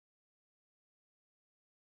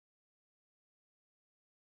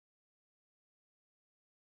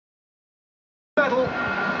medal,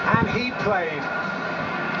 and he played.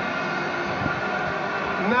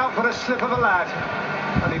 Now for a slip of a lad,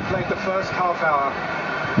 and he played the first half hour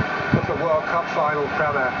of the World Cup final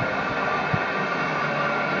premiere.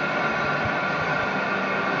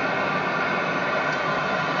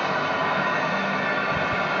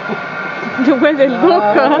 The way they look,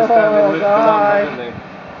 Oh, God.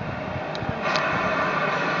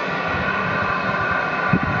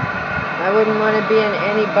 I wouldn't want to be in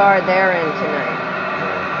any bar they're in tonight.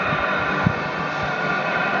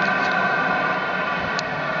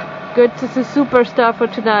 Good to see superstar for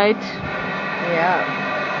tonight. Yeah.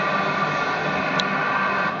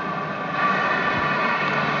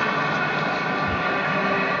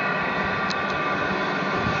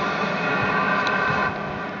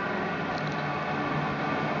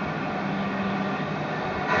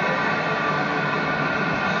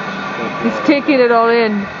 He's taking it all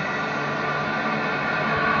in.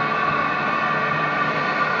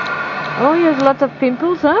 Oh, he has lots of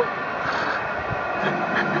pimples, huh?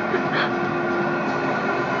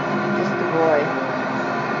 Just a boy.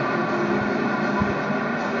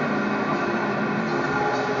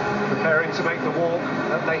 Preparing to make the walk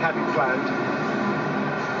that they hadn't planned.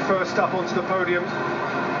 First up onto the podium.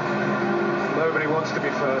 Nobody wants to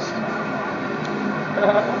be first.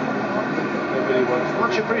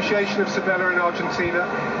 Much appreciation of Sabella in Argentina.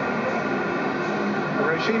 The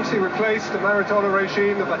regimes he replaced, the Maradona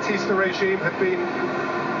regime, the Batista regime, had been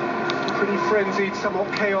pretty frenzied,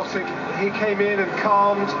 somewhat chaotic. He came in and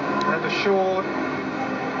calmed and assured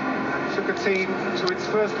and took a team to its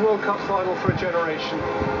first World Cup final for a generation.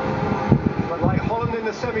 But like Holland in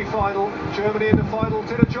the semi-final, Germany in the final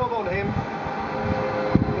did a job on him.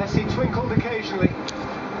 Yes, he twinkled occasionally.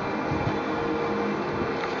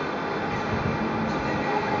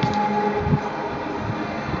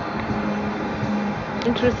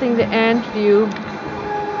 Interesting, the end view.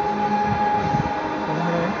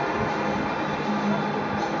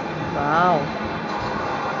 Wow.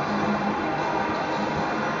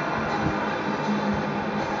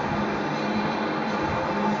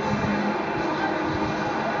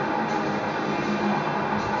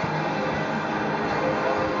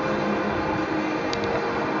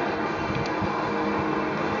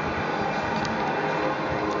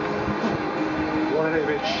 What an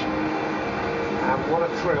image. And what a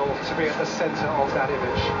thrill to be at the centre of that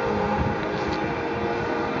image.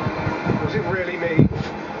 Was it really me?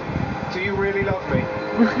 Do you really love me?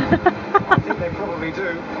 I think they probably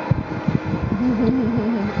do.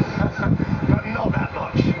 But not that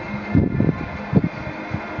much.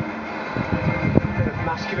 Bit of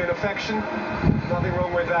masculine affection, nothing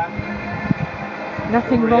wrong with that.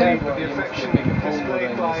 Nothing wrong. With the affection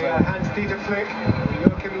displayed by Hans-Dieter Flick,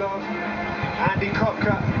 Joachim Löw, Andy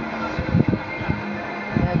Kopka.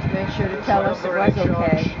 Make sure to tell us it was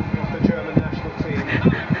okay. Of the German national team.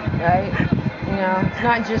 Right? You know, it's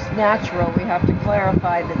not just natural. We have to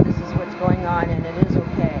clarify that this is what's going on and it is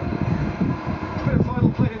okay. It's been a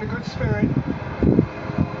final played in a good spirit.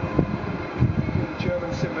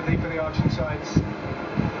 German sympathy for the Argentines.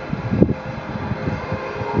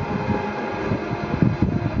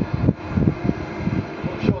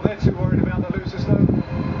 Not sure they're too worried about the losers though.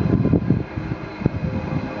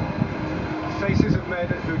 Faces of men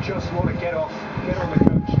who just want to get off, get on the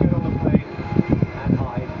coach, get on the plane, and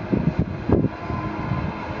hide.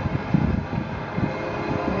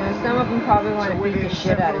 You know, some of them probably want to beat the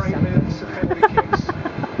shit out of something. Minutes of penalty kicks.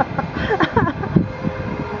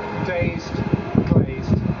 Dazed,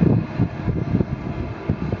 glazed.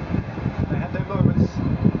 They had their moments.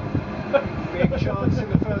 Big chance in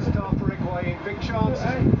the first half for Higuain. Big chance.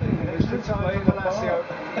 Extra time for Palacio.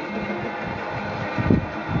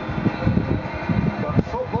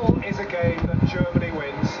 Football is a game that Germany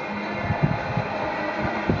wins.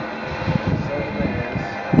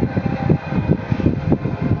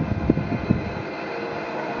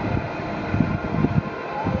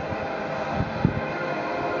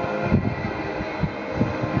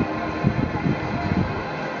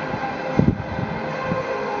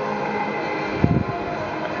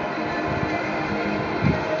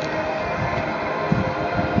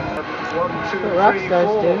 One, two, three,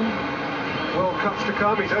 four. World Cups to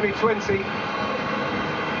come, he's only 20.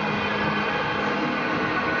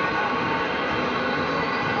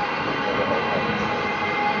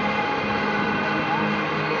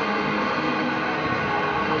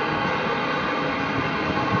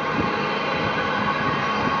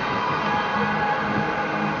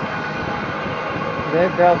 Their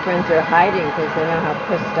girlfriends are hiding because they know how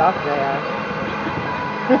pissed off they are.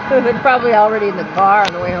 They're probably already in the car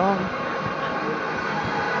on the way home.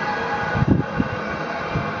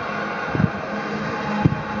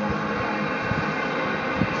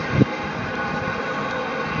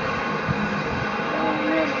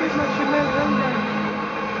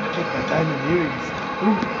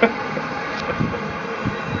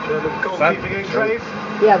 German goalkeeping enclave.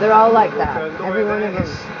 Yeah, they're all like that. Neuer Every one there, of them.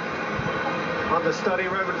 his understudy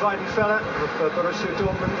Roman Weidenfeller of Borussia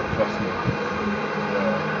Dortmund.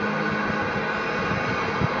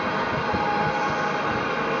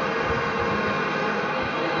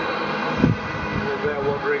 All they're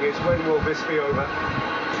wondering is, when will this be over?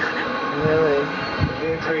 Really.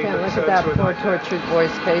 The injury Can't that look at turns that to a poor nightmare. tortured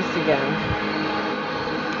boy's face again.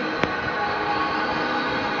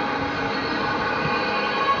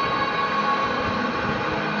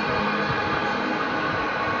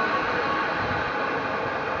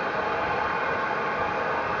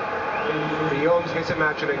 Beyond his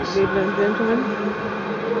imaginings Ladies and gentlemen.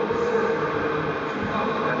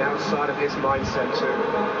 and outside of his mindset too.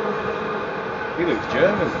 He looks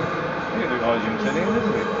German. He looks Argentinian,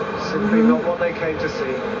 doesn't he? Simply not what they came to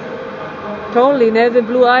see. Totally, no? The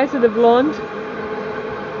blue eyes and the blonde.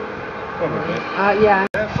 Probably. Yeah.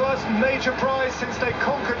 Their first major prize since they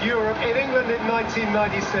conquered Europe in England in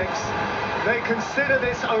 1996. They consider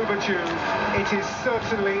this overdue. It is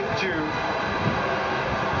certainly due.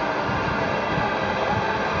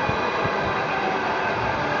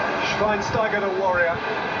 Schweinsteiger, the warrior,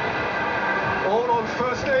 all on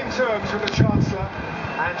first name terms with the Chancellor,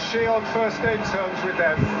 and she on first name terms with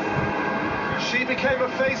them. She became a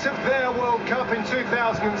face of their World Cup in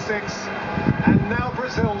 2006, and now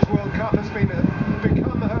Brazil's World Cup has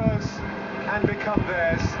become hers and become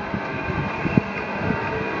theirs.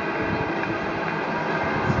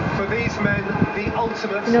 For these men, the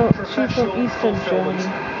ultimate No, she's professional from Eastern fulfillment.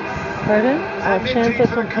 Germany. Pardon? Our And Chancellor indeed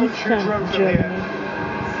for from the coach who Eastern drove them here. Germany.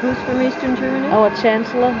 Who's from Eastern Germany? Our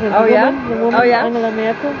Chancellor, the Oh, woman, yeah? the woman, Oh, yeah? Angela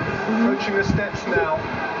Merkel. Approaching the steps now.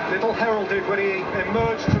 Little heralded when he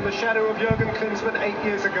emerged from the shadow of Jurgen Klinsmann 8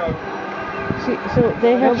 years ago. So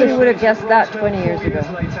they have Nobody this. would have guessed that 20 4 years ago.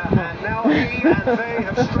 later, and now he and they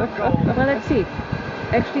have struck gold. Well, let's see.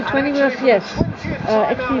 Actually, 20 And years, actually, yes. for the 20th time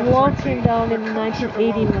Actually, out of Wall 20, came down in the coach of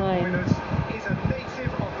the World Cup 1989. winners is a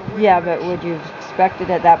native of the winning Yeah, but nation. would you have expected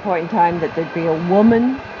at that point in time that there'd be a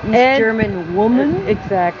woman, East And- German woman?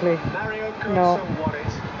 Exactly. Mario No. Götze won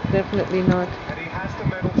it, Definitely not. and he has the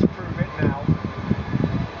medal to prove it now.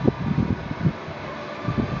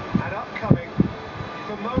 And upcoming,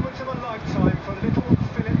 the moment of a lifetime for little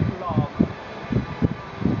Philip Lahm.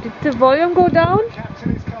 Did the volume go down?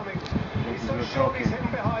 Captain is coming. He's so short he's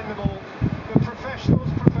hidden behind them all. The professional's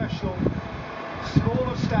professional. Small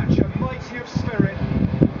of stature, mighty of spirit,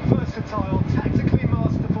 versatile, tactically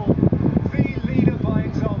masterful. The leader by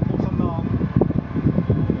example for Lahm.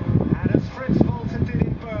 And as Fritz Walter did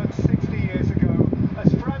in Bern 60 years ago,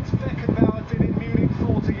 as Franz Beckenbauer did in Munich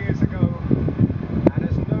 40 years ago, and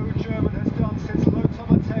as no German has done since Lothar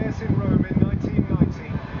Matthäus in Rome in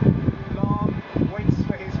 1990, Lahm waits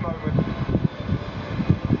for his moment.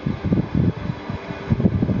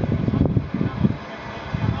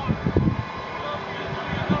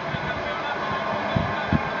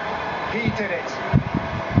 He did it.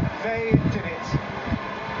 They did it.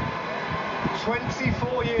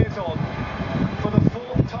 24 years on, for the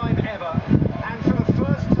 4th time ever, and for the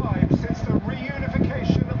first time since the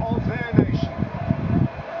reunification of their nation.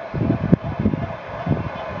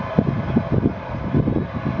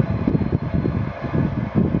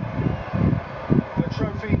 The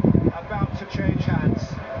trophy about to change hands.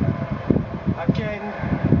 Again,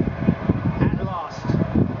 at last.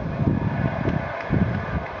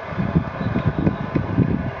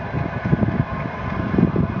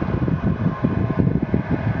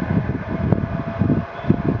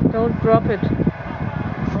 Don't drop it.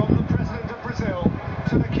 From the President of Brazil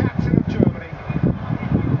to the Captain of Germany.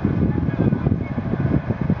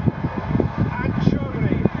 And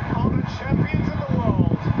Germany are the champions of the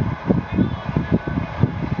world.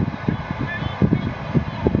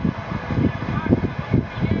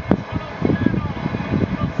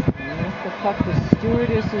 What the fuck the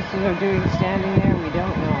stewardesses are doing standing there, we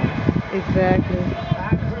don't know. Exactly.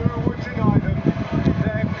 And who would deny them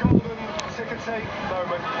their golden ticker tape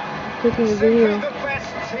moment? Taking a Simply video. the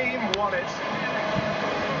best team won it.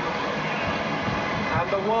 And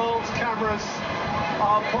the world's cameras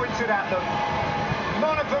are pointed at them.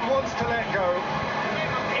 None of them wants to let go.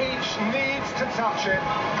 Each needs to touch it.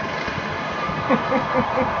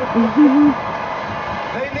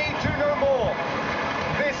 They need to know more.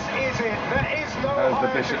 This is it. There is no As the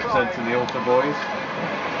higher bishop to said to climb. the altar boys.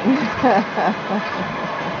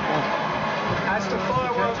 As the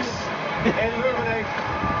fireworks illuminate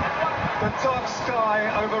the dark sky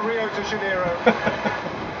over Rio de Janeiro.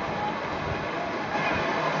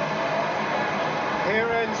 Here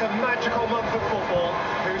ends a magical month of football,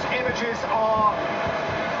 whose images are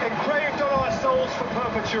engraved on our souls for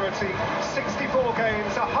perpetuity. 64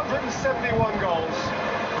 games, 171 goals.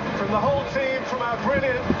 From the whole team, from our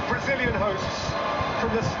brilliant Brazilian hosts,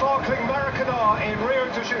 from the sparkling Maracanã in Rio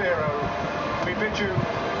de Janeiro, we bid you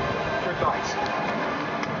good night.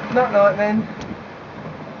 Night, night, then.